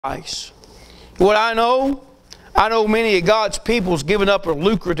sacrifice. What I know many of God's people's given up a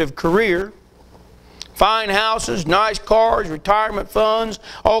lucrative career. Fine houses, nice cars, retirement funds,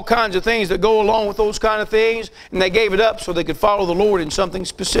 all kinds of things that go along with those kind of things. And they gave it up so they could follow the Lord in something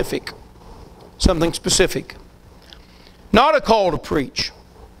specific. Something specific. Not a call to preach.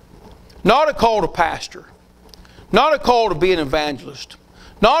 Not a call to pastor. Not a call to be an evangelist.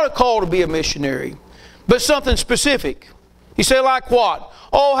 Not a call to be a missionary. But something specific. You say, like what?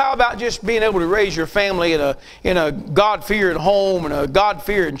 Oh, how about just being able to raise your family in a God-fearing home and a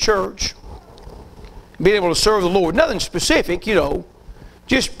God-fearing church? Being able to serve the Lord. Nothing specific, you know.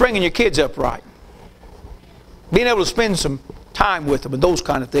 Just bringing your kids up right. Being able to spend some time with them and those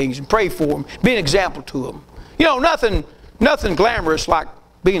kind of things and pray for them. Be an example to them. You know, nothing glamorous like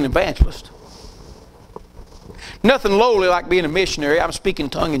being an evangelist. Nothing lowly like being a missionary. I'm speaking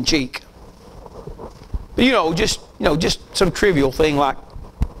tongue-in-cheek. But just some trivial thing like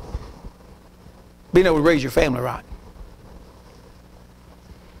being able to raise your family right.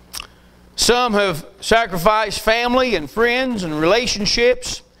 Some have sacrificed family and friends and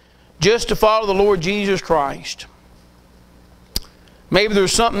relationships just to follow the Lord Jesus Christ. Maybe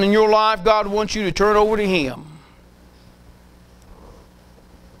there's something in your life God wants you to turn over to Him.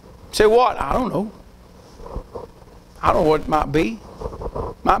 Say what? I don't know. I don't know what it might be.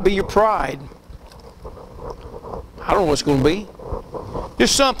 Might be your pride. I don't know what it's going to be.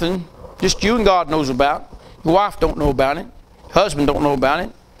 Just something just you and God knows about. Your wife don't know about it. Your husband don't know about it.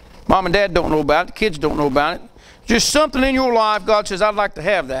 Mom and Dad don't know about it. The kids don't know about it. Just something in your life, God says, I'd like to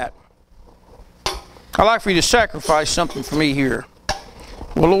have that. I'd like for you to sacrifice something for me here.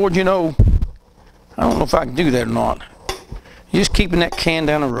 Well, Lord, I don't know if I can do that or not. You're just keeping that can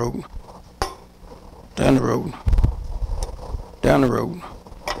down the road. Down the road. Down the road.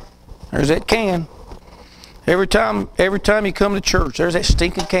 There's that can. Every time you come to church, there's that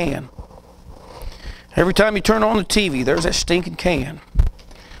stinking can. Every time you turn on the TV, there's that stinking can.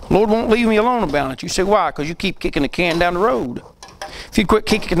 Lord won't leave me alone about it. You say, why? Because you keep kicking the can down the road. If you quit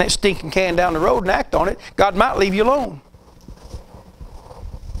kicking that stinking can down the road and act on it, God might leave you alone.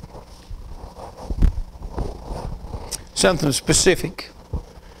 Something specific.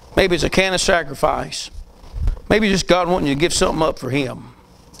 Maybe it's a can of sacrifice. Maybe just God wanting you to give something up for Him.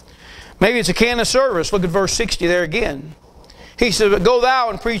 Maybe it's a can of service. Look at verse 60 there again. He said, but go thou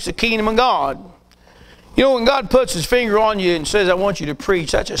and preach the kingdom of God. You know, when God puts His finger on you and says, I want you to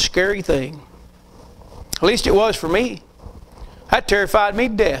preach, that's a scary thing. At least it was for me. That terrified me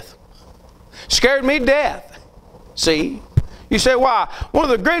to death. Scared me to death. See? You say, why? One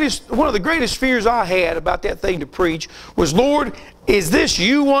of the greatest fears I had about that thing to preach was, Lord, is this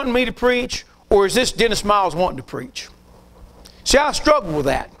you wanting me to preach, or is this Dennis Miles wanting to preach? See, I struggled with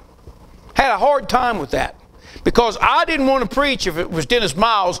that. Had a hard time with that. Because I didn't want to preach if it was Dennis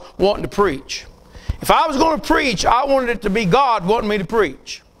Miles wanting to preach. If I was going to preach, I wanted it to be God wanting me to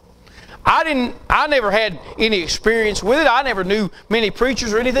preach. I never had any experience with it. I never knew many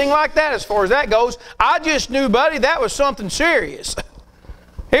preachers or anything like that as far as that goes. I just knew, buddy, that was something serious.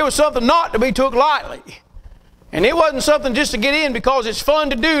 It was something not to be took lightly. And it wasn't something just to get in because it's fun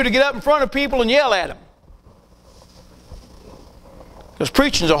to do, to get up in front of people and yell at them. Because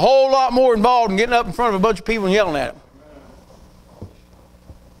preaching is a whole lot more involved than getting up in front of a bunch of people and yelling at them.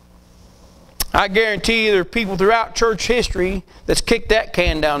 I guarantee you there are people throughout church history that's kicked that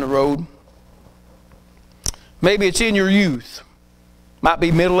can down the road. Maybe it's in your youth. Might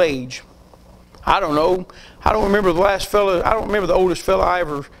be middle age. I don't know. I don't remember the oldest fella I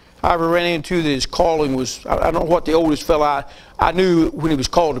ever ran into that his calling was. I don't know what the oldest fella I knew when he was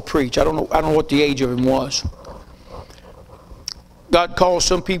called to preach. I don't know what the age of him was. God calls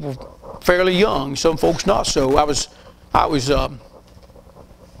some people fairly young, some folks not so. I was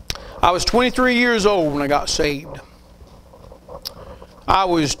 23 years old when I got saved. I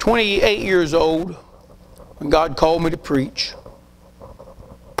was 28 years old when God called me to preach.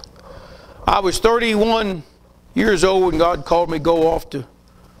 I was 31 years old when God called me to go off to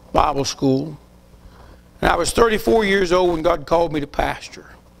Bible school. And I was 34 years old when God called me to pastor.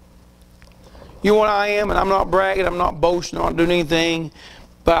 You know what I am? And I'm not bragging, I'm not boasting, I'm not doing anything.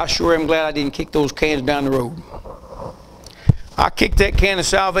 But I sure am glad I didn't kick those cans down the road. I kicked that can of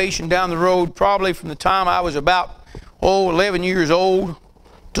salvation down the road probably from the time I was about 11 years old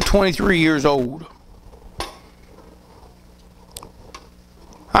to 23 years old.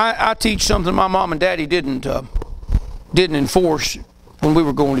 I teach something my mom and daddy didn't enforce when we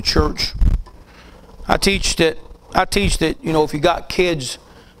were going to church. I teach that if you got kids,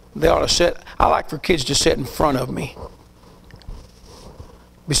 they ought to sit. I like for kids to sit in front of me.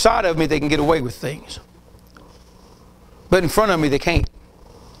 Beside of me, they can get away with things. But in front of me, they can't.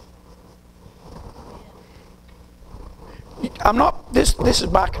 I'm not, this is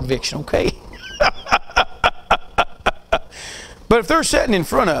my conviction, okay? But if they're sitting in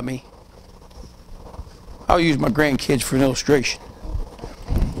front of me, I'll use my grandkids for an illustration.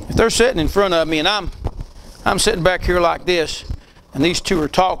 If they're sitting in front of me and I'm sitting back here like this, and these two are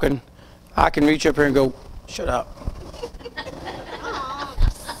talking, I can reach up here and go, shut up.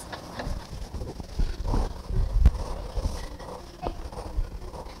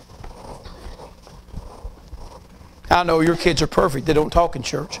 I know your kids are perfect. They don't talk in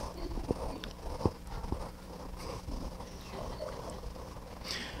church.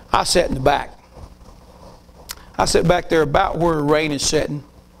 I sat in the back. I sat back there about where the rain is setting.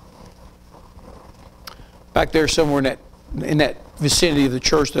 Back there somewhere in that vicinity of the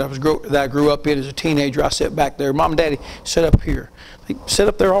church that I grew up in as a teenager. I sat back there. Mom and Daddy sat up here. They sat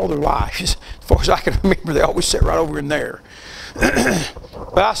up there all their lives. As far as I can remember, they always sat right over in there.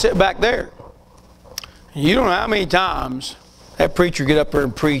 But I sat back there. And you don't know how many times that preacher get up there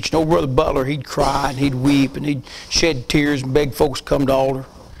and preach. And old Brother Butler, he'd cry and he'd weep and he'd shed tears and beg folks to come to altar.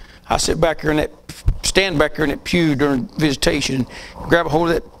 I sit back here stand back there in that pew during visitation, and grab a hold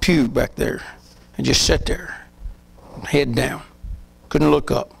of that pew back there and just sit there, head down. Couldn't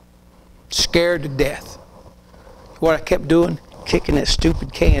look up. Scared to death. What I kept doing? Kicking that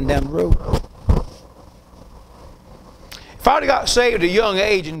stupid can down the road. If I'd have got saved at a young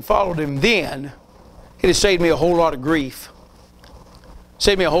age and followed him then, it'd have saved me a whole lot of grief.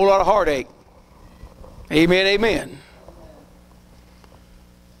 Saved me a whole lot of heartache. Amen, amen.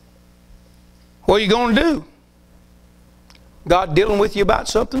 What are you going to do? God dealing with you about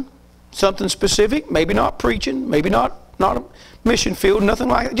something? Something specific? Maybe not preaching. Maybe not a mission field. Nothing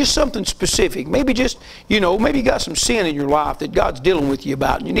like that. Just something specific. Maybe just, maybe you got some sin in your life that God's dealing with you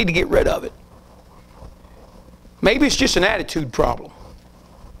about and you need to get rid of it. Maybe it's just an attitude problem.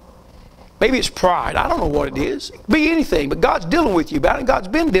 Maybe it's pride. I don't know what it is. It could be anything, but God's dealing with you about it. God's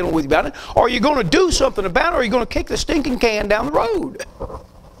been dealing with you about it. Are you going to do something about it, or are you going to kick the stinking can down the road?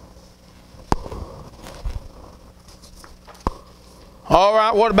 All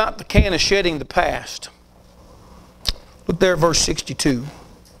right, what about the can of shedding the past? Look there at verse 62.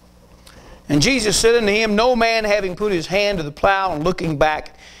 And Jesus said unto him, no man having put his hand to the plow and looking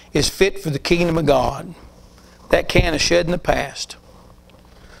back is fit for the kingdom of God. That can of shedding the past.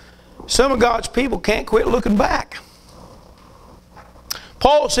 Some of God's people can't quit looking back.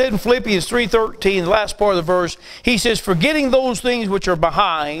 Paul said in Philippians 3:13, the last part of the verse, he says, forgetting those things which are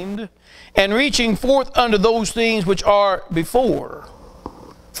behind and reaching forth unto those things which are before.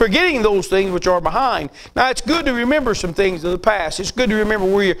 Forgetting those things which are behind. Now, it's good to remember some things of the past. It's good to remember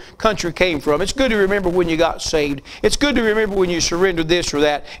where your country came from. It's good to remember when you got saved. It's good to remember when you surrendered this or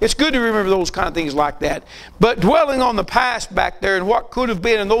that. It's good to remember those kind of things like that. But dwelling on the past back there and what could have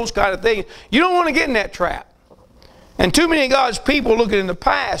been and those kind of things, you don't want to get in that trap. And too many of God's people looking in the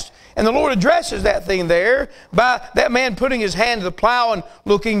past, and the Lord addresses that thing there by that man putting his hand to the plow and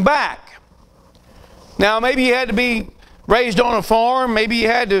looking back. Now, maybe you had to be raised on a farm. Maybe you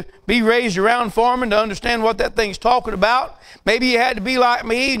had to be raised around farming to understand what that thing's talking about. Maybe you had to be like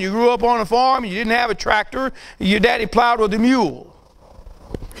me and you grew up on a farm and you didn't have a tractor. Your daddy plowed with a mule.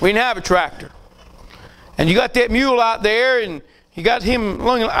 We didn't have a tractor. And you got that mule out there and you got him,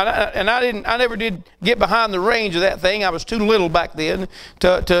 and I never did get behind the reins of that thing. I was too little back then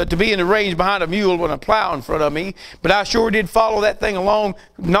to be in the reins behind a mule with a plow in front of me. But I sure did follow that thing along,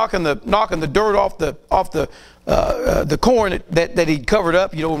 knocking the dirt off the corn that he'd covered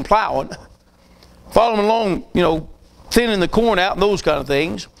up, and plowing. Follow him along, thinning the corn out and those kind of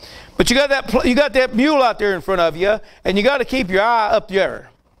things. But you got that mule out there in front of you, and you got to keep your eye up there.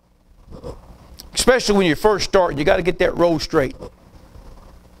 Especially when you're first starting, you got to get that row straight.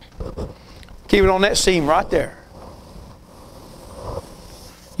 Keep it on that seam right there.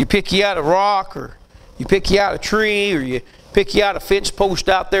 You pick you out a rock, or you pick you out a tree, or you pick you out a fence post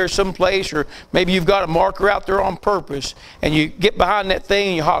out there someplace, or maybe you've got a marker out there on purpose, and you get behind that thing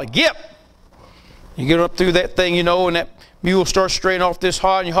and you holler, "Yep!" You get up through that thing, and that mule starts straying off this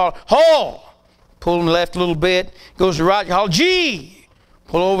hard, and you holler, "Haul!" Pull him left a little bit, goes to the right, you holler, "Gee!"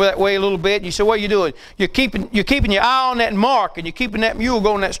 Pull over that way a little bit. You say, what are you doing? You're keeping your eye on that mark, and you're keeping that mule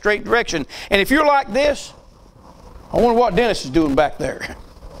going that straight direction. And if you're like this, I wonder what Dennis is doing back there.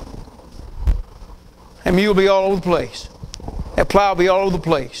 That mule will be all over the place. That plow will be all over the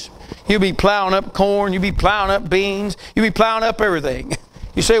place. You'll be plowing up corn. You'll be plowing up beans. You'll be plowing up everything.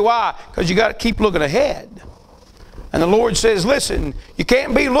 You say, why? Because you got to keep looking ahead. And the Lord says, listen, you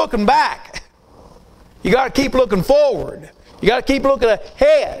can't be looking back. You got to keep looking forward. You got to keep looking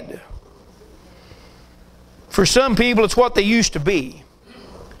ahead. For some people, it's what they used to be.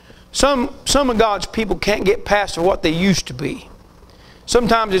 Some of God's people can't get past what they used to be.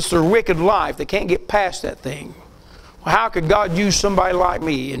 Sometimes it's their wicked life. They can't get past that thing. Well, how could God use somebody like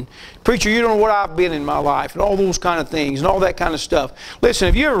me? And preacher, you don't know what I've been in my life, and all those kind of things, and all that kind of stuff. Listen,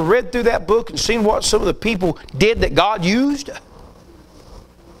 have you ever read through that book and seen what some of the people did that God used?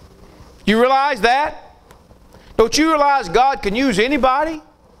 You realize that? Don't you realize God can use anybody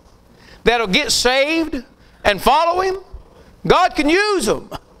that'll get saved and follow Him? God can use them.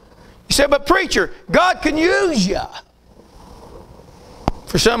 You say, but preacher, God can use you.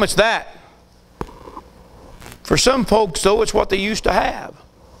 For some it's that. For some folks, though, it's what they used to have.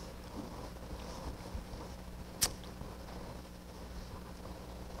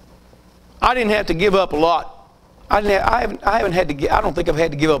 I didn't have to give up a lot. I don't think I've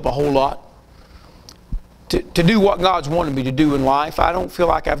had to give up a whole lot to do what God's wanted me to do in life. I don't feel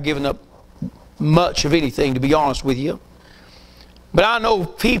like I've given up much of anything, to be honest with you. But I know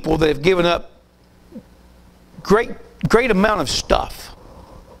people that have given up great amount of stuff,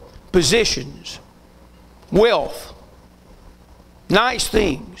 positions, wealth, nice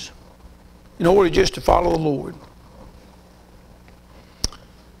things, in order just to follow the Lord.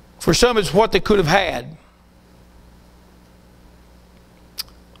 For some, it's what they could have had.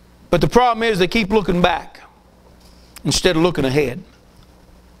 But the problem is they keep looking back instead of looking ahead.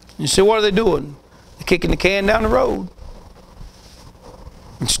 You say, what are they doing? They're kicking the can down the road.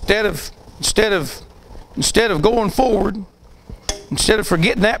 Instead of going forward, instead of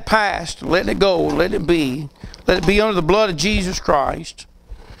forgetting that past, letting it go, let it be under the blood of Jesus Christ.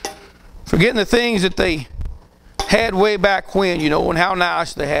 Forgetting the things that they had way back when, you know, and how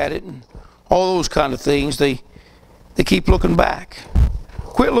nice they had it, and all those kind of things. They keep looking back.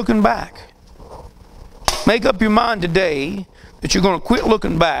 Quit looking back. Make up your mind today that you're going to quit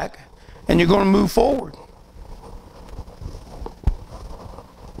looking back and you're going to move forward.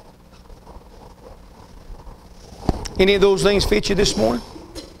 Any of those things fit you this morning?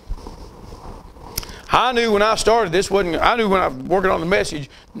 I knew when I started this, I knew when I was working on the message,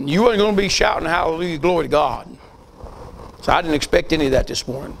 you wasn't going to be shouting hallelujah, glory to God. So I didn't expect any of that this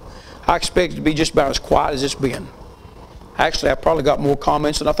morning. I expected it to be just about as quiet as it's been. Actually, I probably got more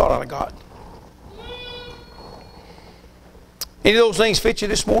comments than I thought I'd have got. Any of those things fit you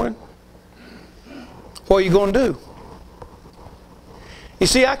this morning? What are you going to do? You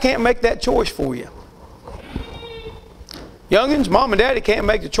see, I can't make that choice for you. Youngins, mom and daddy can't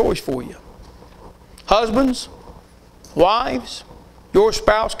make the choice for you. Husbands, wives, your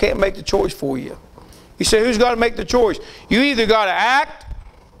spouse can't make the choice for you. You say, who's got to make the choice? You either got to act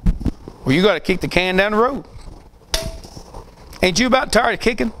or you got to kick the can down the road. Ain't you about tired of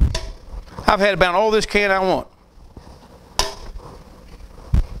kicking? I've had about all this can I want.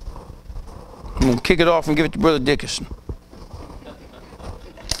 I'm going to kick it off and give it to Brother Dickinson.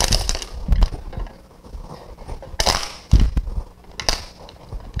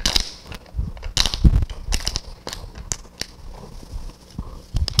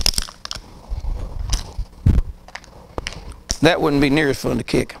 That wouldn't be near as fun to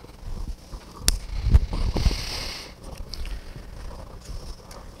kick.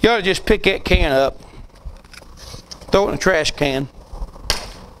 You ought to just pick that can up, throw it in a trash can,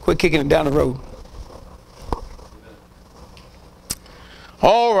 quit kicking it down the road.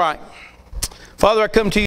 All right. Father, I come to you.